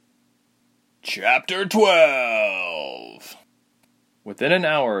Chapter 12. Within an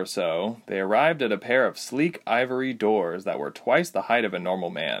hour or so, they arrived at a pair of sleek ivory doors that were twice the height of a normal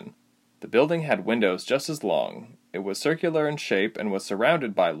man. The building had windows just as long. It was circular in shape and was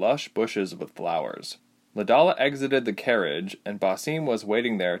surrounded by lush bushes with flowers. Ladala exited the carriage, and Basim was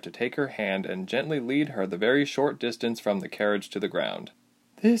waiting there to take her hand and gently lead her the very short distance from the carriage to the ground.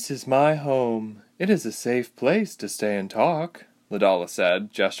 "This is my home. It is a safe place to stay and talk," Ladala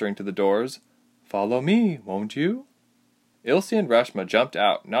said, gesturing to the doors. "Follow me, won't you?" Ilse and Reshma jumped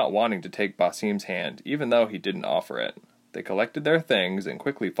out, not wanting to take Basim's hand, even though he didn't offer it. They collected their things and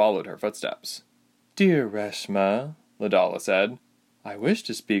quickly followed her footsteps. "Dear Reshma," Ladala said, "I wish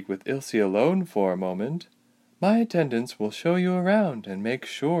to speak with Ilse alone for a moment. My attendants will show you around and make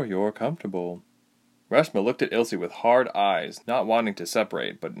sure you're comfortable." Reshma looked at Ilse with hard eyes, not wanting to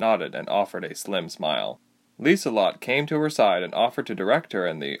separate, but nodded and offered a slim smile. Lieselot came to her side and offered to direct her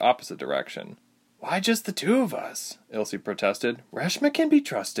in the opposite direction. "Why just the two of us?" Ilse protested. "Reshma can be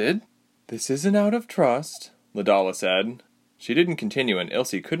trusted." "This isn't out of trust," Ladala said. She didn't continue, and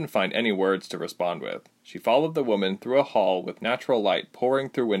Ilse couldn't find any words to respond with. She followed the woman through a hall with natural light pouring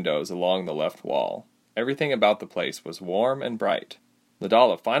through windows along the left wall. Everything about the place was warm and bright.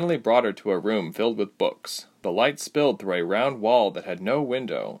 Ladala finally brought her to a room filled with books. The light spilled through a round wall that had no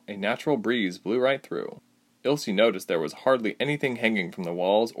window. A natural breeze blew right through. Ilse noticed there was hardly anything hanging from the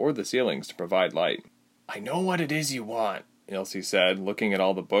walls or the ceilings to provide light. "I know what it is you want," Ilse said, looking at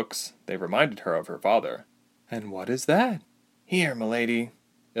all the books. They reminded her of her father. "And what is that?" "Here, milady,"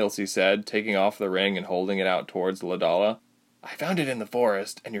 Ilse said, taking off the ring and holding it out towards Ladala. "I found it in the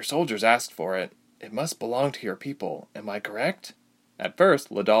forest, and your soldiers asked for it. It must belong to your people. Am I correct?" At first,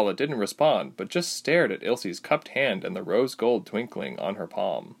 Ladala didn't respond, but just stared at Ilse's cupped hand and the rose gold twinkling on her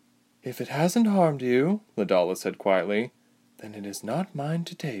palm. "If it hasn't harmed you," Ladala said quietly, "then it is not mine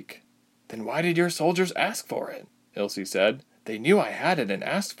to take." "Then why did your soldiers ask for it?" Ilse said. "They knew I had it and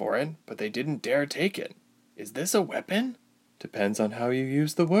asked for it, but they didn't dare take it. Is this a weapon?" "Depends on how you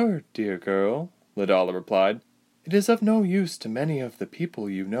use the word, dear girl," Ladala replied. "It is of no use to many of the people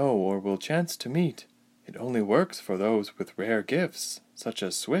you know or will chance to meet. It only works for those with rare gifts, such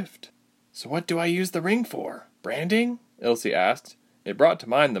as Swift." "So what do I use the ring for? Branding?" Ilse asked. It brought to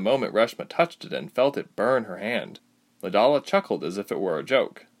mind the moment Reshma touched it and felt it burn her hand. Ladala chuckled as if it were a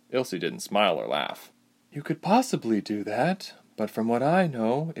joke. Ilse didn't smile or laugh. "You could possibly do that, but from what I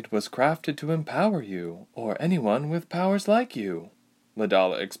know, it was crafted to empower you, or anyone with powers like you,"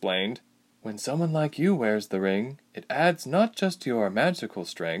 Ladala explained. "When someone like you wears the ring, it adds not just to your magical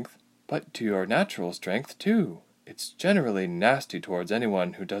strength, but to your natural strength too. It's generally nasty towards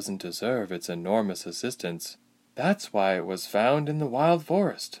anyone who doesn't deserve its enormous assistance. That's why it was found in the wild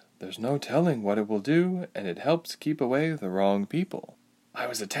forest. There's no telling what it will do, and it helps keep away the wrong people." "I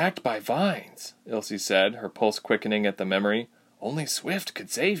was attacked by vines," Ilse said, her pulse quickening at the memory. "Only Swift could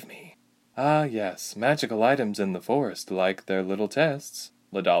save me." "Ah, yes, magical items in the forest like their little tests,"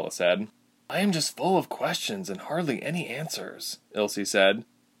 Ladala said. "I am just full of questions and hardly any answers," Ilse said.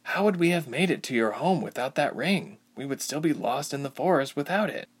 "How would we have made it to your home without that ring? We would still be lost in the forest without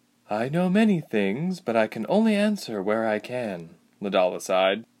it." "I know many things, but I can only answer where I can," Ladala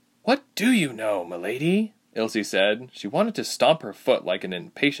sighed. "What do you know, milady?" Ilse said. She wanted to stomp her foot like an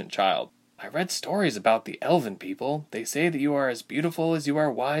impatient child. "I read stories about the elven people. They say that you are as beautiful as you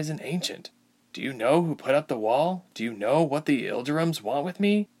are wise and ancient. Do you know who put up the wall? Do you know what the Ildurums want with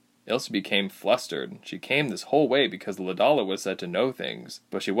me?" Ilse became flustered. She came this whole way because Ladala was said to know things,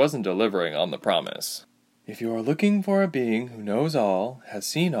 but she wasn't delivering on the promise. "If you are looking for a being who knows all, has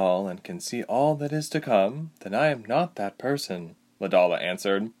seen all, and can see all that is to come, then I am not that person," Ladala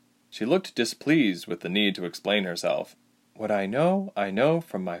answered. She looked displeased with the need to explain herself. "What I know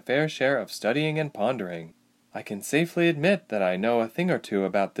from my fair share of studying and pondering. I can safely admit that I know a thing or two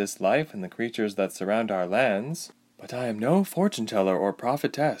about this life and the creatures that surround our lands, but I am no fortune-teller or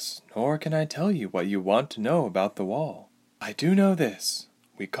prophetess, nor can I tell you what you want to know about the wall. I do know this.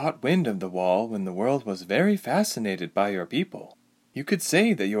 We caught wind of the wall when the world was very fascinated by your people. You could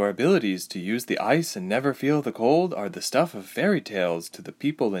say that your abilities to use the ice and never feel the cold are the stuff of fairy tales to the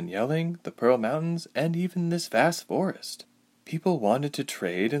people in Yelling, the Pearl Mountains, and even this vast forest. People wanted to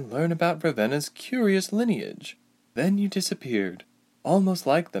trade and learn about Ravenna's curious lineage. Then you disappeared, almost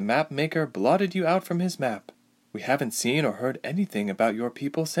like the map maker blotted you out from his map. We haven't seen or heard anything about your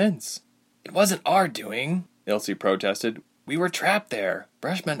people since." "It wasn't our doing," Ilse protested. "We were trapped there.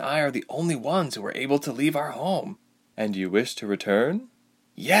 Reshma and I are the only ones who were able to leave our home." "And you wish to return?"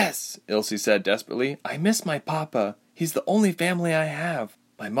 "Yes," Ilse said desperately. "I miss my papa. He's the only family I have.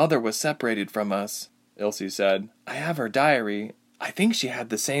 My mother was separated from us," Ilse said. "I have her diary. I think she had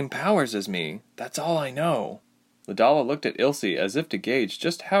the same powers as me. That's all I know. Ladala looked at Ilse as if to gauge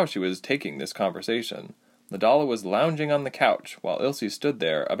just how she was taking this conversation. Ladala was lounging on the couch, while Ilse stood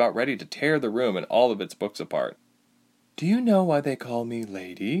there, about ready to tear the room and all of its books apart. "Do you know why they call me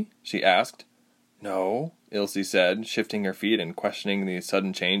Lady?" she asked. "No," Ilse said, shifting her feet and questioning the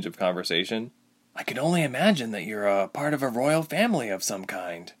sudden change of conversation. "I could only imagine that you're a part of a royal family of some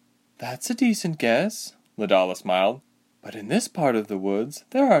kind." "That's a decent guess," Ladala smiled. "But in this part of the woods,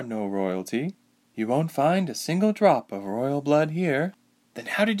 there are no royalty. You won't find a single drop of royal blood here." "Then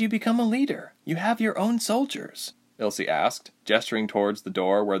how did you become a leader? You have your own soldiers," Ilse asked, gesturing towards the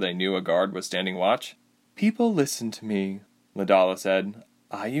door where they knew a guard was standing watch. "People listen to me," Ladala said.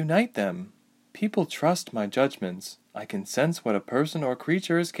 "I unite them. People trust my judgments. I can sense what a person or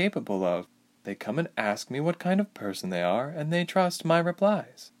creature is capable of. They come and ask me what kind of person they are, and they trust my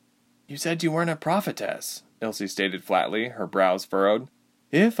replies." "You said you weren't a prophetess," Ilse stated flatly, her brows furrowed.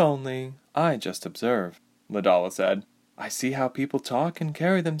 "If only. I just observe," Ladala said. "I see how people talk and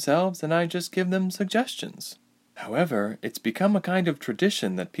carry themselves, and I just give them suggestions. However, it's become a kind of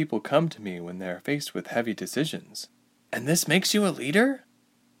tradition that people come to me when they're faced with heavy decisions." "And this makes you a leader?"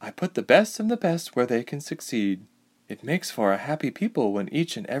 "I put the best of the best where they can succeed. It makes for a happy people when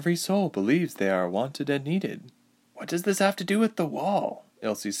each and every soul believes they are wanted and needed." "What does this have to do with the wall?"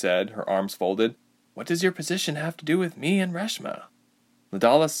 Ilse said, her arms folded. "What does your position have to do with me and Reshma?"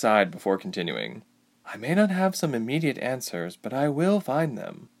 Ladala sighed before continuing. "I may not have some immediate answers, but I will find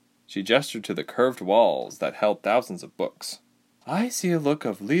them." She gestured to the curved walls that held thousands of books. "I see a look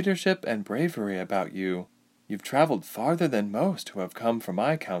of leadership and bravery about you. You've traveled farther than most who have come for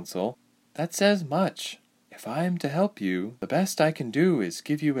my counsel. That says much. If I am to help you, the best I can do is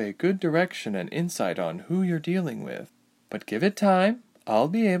give you a good direction and insight on who you're dealing with. But give it time. I'll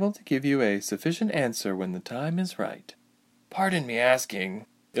be able to give you a sufficient answer when the time is right." "Pardon me asking,"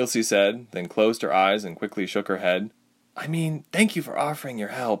 Ilse said, then closed her eyes and quickly shook her head. Thank you for offering your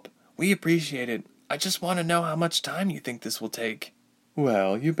help. We appreciate it. I just want to know how much time you think this will take."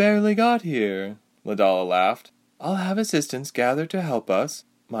 "Well, you barely got here," Ladala laughed. "I'll have assistants gathered to help us,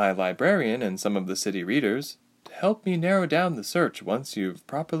 my librarian and some of the city readers, to help me narrow down the search once you've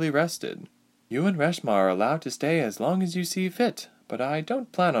properly rested. You and Reshma are allowed to stay as long as you see fit, but I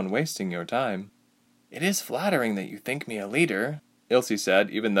don't plan on wasting your time." "It is flattering that you think me a leader," Ilse said,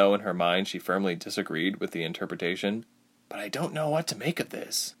 even though in her mind she firmly disagreed with the interpretation. "But I don't know what to make of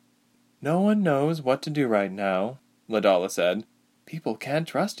this." "No one knows what to do right now," Ladala said. "People can't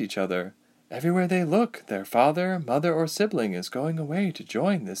trust each other. Everywhere they look, their father, mother, or sibling is going away to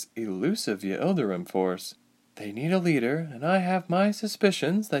join this elusive Yildirim force. They need a leader, and I have my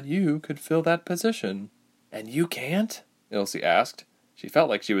suspicions that you could fill that position." "And you can't?" Ilse asked. She felt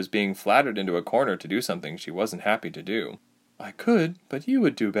like she was being flattered into a corner to do something she wasn't happy to do. "I could, but you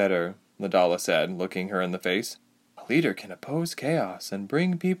would do better," Ladala said, looking her in the face. "A leader can oppose chaos and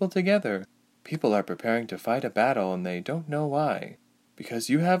bring people together. People are preparing to fight a battle and they don't know why. Because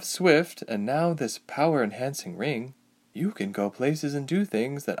you have Swift and now this power-enhancing ring, you can go places and do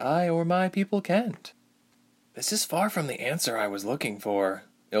things that I or my people can't." "This is far from the answer I was looking for,"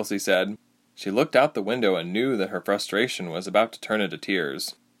 Ilse said. She looked out the window and knew that her frustration was about to turn into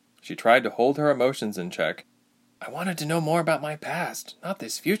tears. She tried to hold her emotions in check. "I wanted to know more about my past, not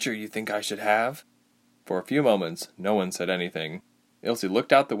this future you think I should have." For a few moments, no one said anything. Ilse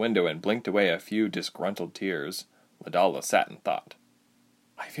looked out the window and blinked away a few disgruntled tears. Ladala sat and thought.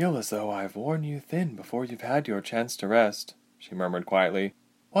 "I feel as though I've worn you thin before you've had your chance to rest," she murmured quietly.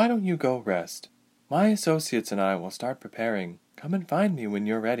 "Why don't you go rest? My associates and I will start preparing. Come and find me when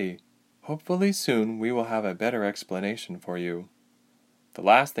you're ready. Hopefully soon we will have a better explanation for you." The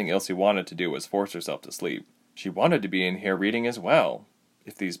last thing Ilse wanted to do was force herself to sleep. She wanted to be in here reading as well,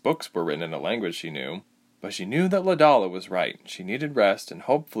 if these books were written in a language she knew. But she knew that Ladala was right. She needed rest, and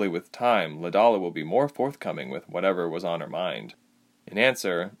hopefully with time Ladala will be more forthcoming with whatever was on her mind. In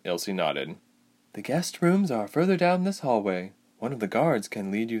answer, Ilse nodded. "The guest rooms are further down this hallway. One of the guards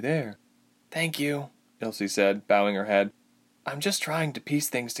can lead you there." "Thank you," Ilse said, bowing her head. "I'm just trying to piece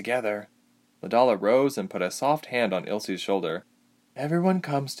things together." Ladala rose and put a soft hand on Ilse's shoulder. "Everyone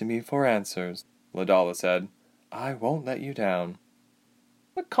comes to me for answers," Ladala said. "I won't let you down."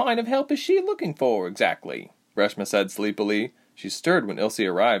 "What kind of help is she looking for, exactly?" Reshma said sleepily. She stirred when Ilse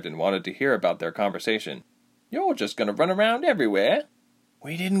arrived and wanted to hear about their conversation. "You're just going to run around everywhere."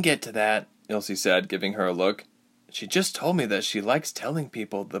 "We didn't get to that," Ilse said, giving her a look. "She just told me that she likes telling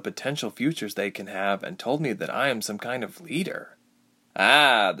people the potential futures they can have and told me that I am some kind of leader."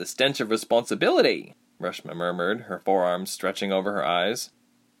 "Ah, the stench of responsibility," Reshma murmured, her forearms stretching over her eyes.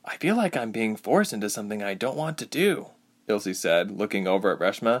 "I feel like I'm being forced into something I don't want to do." Ilse said, looking over at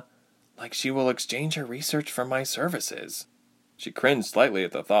Reshma. Like she will exchange her research for my services. She cringed slightly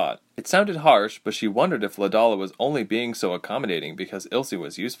at the thought. It sounded harsh, but she wondered if Ladala was only being so accommodating because Ilse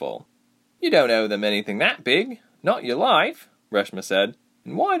was useful. You don't owe them anything that big. Not your life, Reshma said.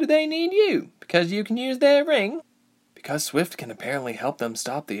 And why do they need you? Because you can use their ring? Because Swift can apparently help them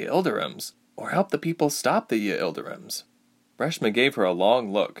stop the Yildirims, or help the people stop the Yildirims. Reshma gave her a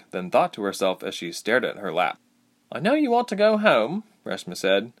long look, then thought to herself as she stared at her lap. I know you want to go home, Reshma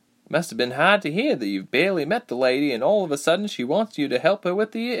said. It must have been hard to hear that you've barely met the lady and all of a sudden she wants you to help her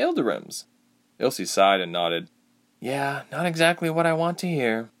with the Yildirims. Ilse sighed and nodded. Yeah, not exactly what I want to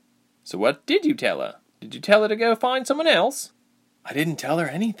hear. So what did you tell her? Did you tell her to go find someone else? I didn't tell her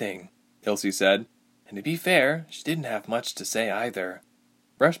anything, Ilse said. And to be fair, she didn't have much to say either.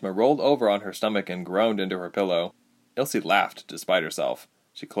 Reshma rolled over on her stomach and groaned into her pillow. Ilse laughed despite herself.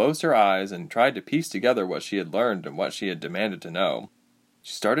 She closed her eyes and tried to piece together what she had learned and what she had demanded to know.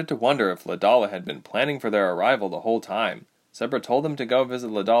 She started to wonder if Ladala had been planning for their arrival the whole time. Sebra told them to go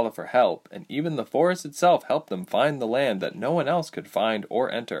visit Ladala for help, and even the forest itself helped them find the land that no one else could find or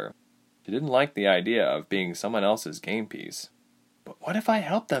enter. She didn't like the idea of being someone else's game piece. But what if I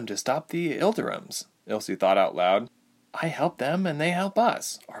help them to stop the Yildirims? Ilse thought out loud. I help them and they help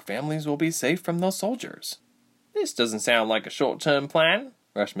us. Our families will be safe from those soldiers. This doesn't sound like a short-term plan,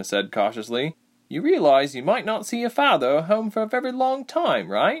 Reshma said cautiously. You realize you might not see your father home for a very long time,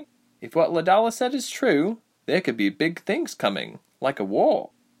 right? If what Ladala said is true, there could be big things coming, like a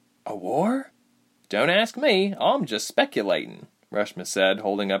war. A war? Don't ask me, I'm just speculating, Reshma said,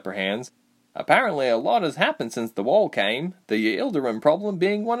 holding up her hands. Apparently a lot has happened since the wall came, the Yildirim problem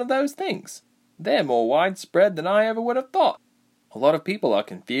being one of those things. They're more widespread than I ever would have thought. A lot of people are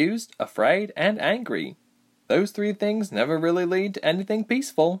confused, afraid, and angry. Those three things never really lead to anything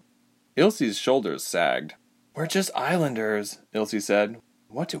peaceful. Ilse's shoulders sagged. We're just islanders, Ilse said.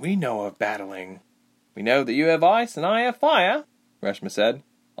 What do we know of battling? We know that you have ice and I have fire, Reshma said.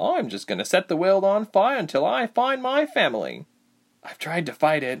 I'm just going to set the world on fire until I find my family. I've tried to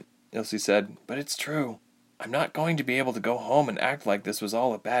fight it, Ilse said, but it's true. I'm not going to be able to go home and act like this was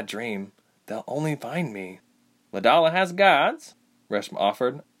all a bad dream. They'll only find me. Ladala has guards, Reshma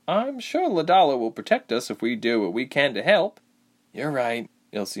offered. I'm sure Ladala will protect us if we do what we can to help. You're right,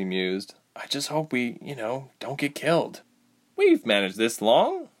 Ilse mused. I just hope we, don't get killed. We've managed this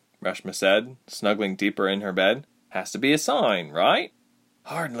long, Reshma said, snuggling deeper in her bed. Has to be a sign, right?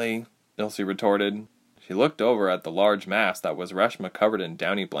 Hardly, Ilse retorted. She looked over at the large mass that was Reshma covered in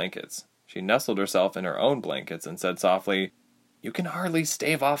downy blankets. She nestled herself in her own blankets and said softly, You can hardly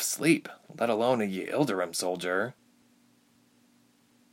stave off sleep, let alone a Yildirim soldier.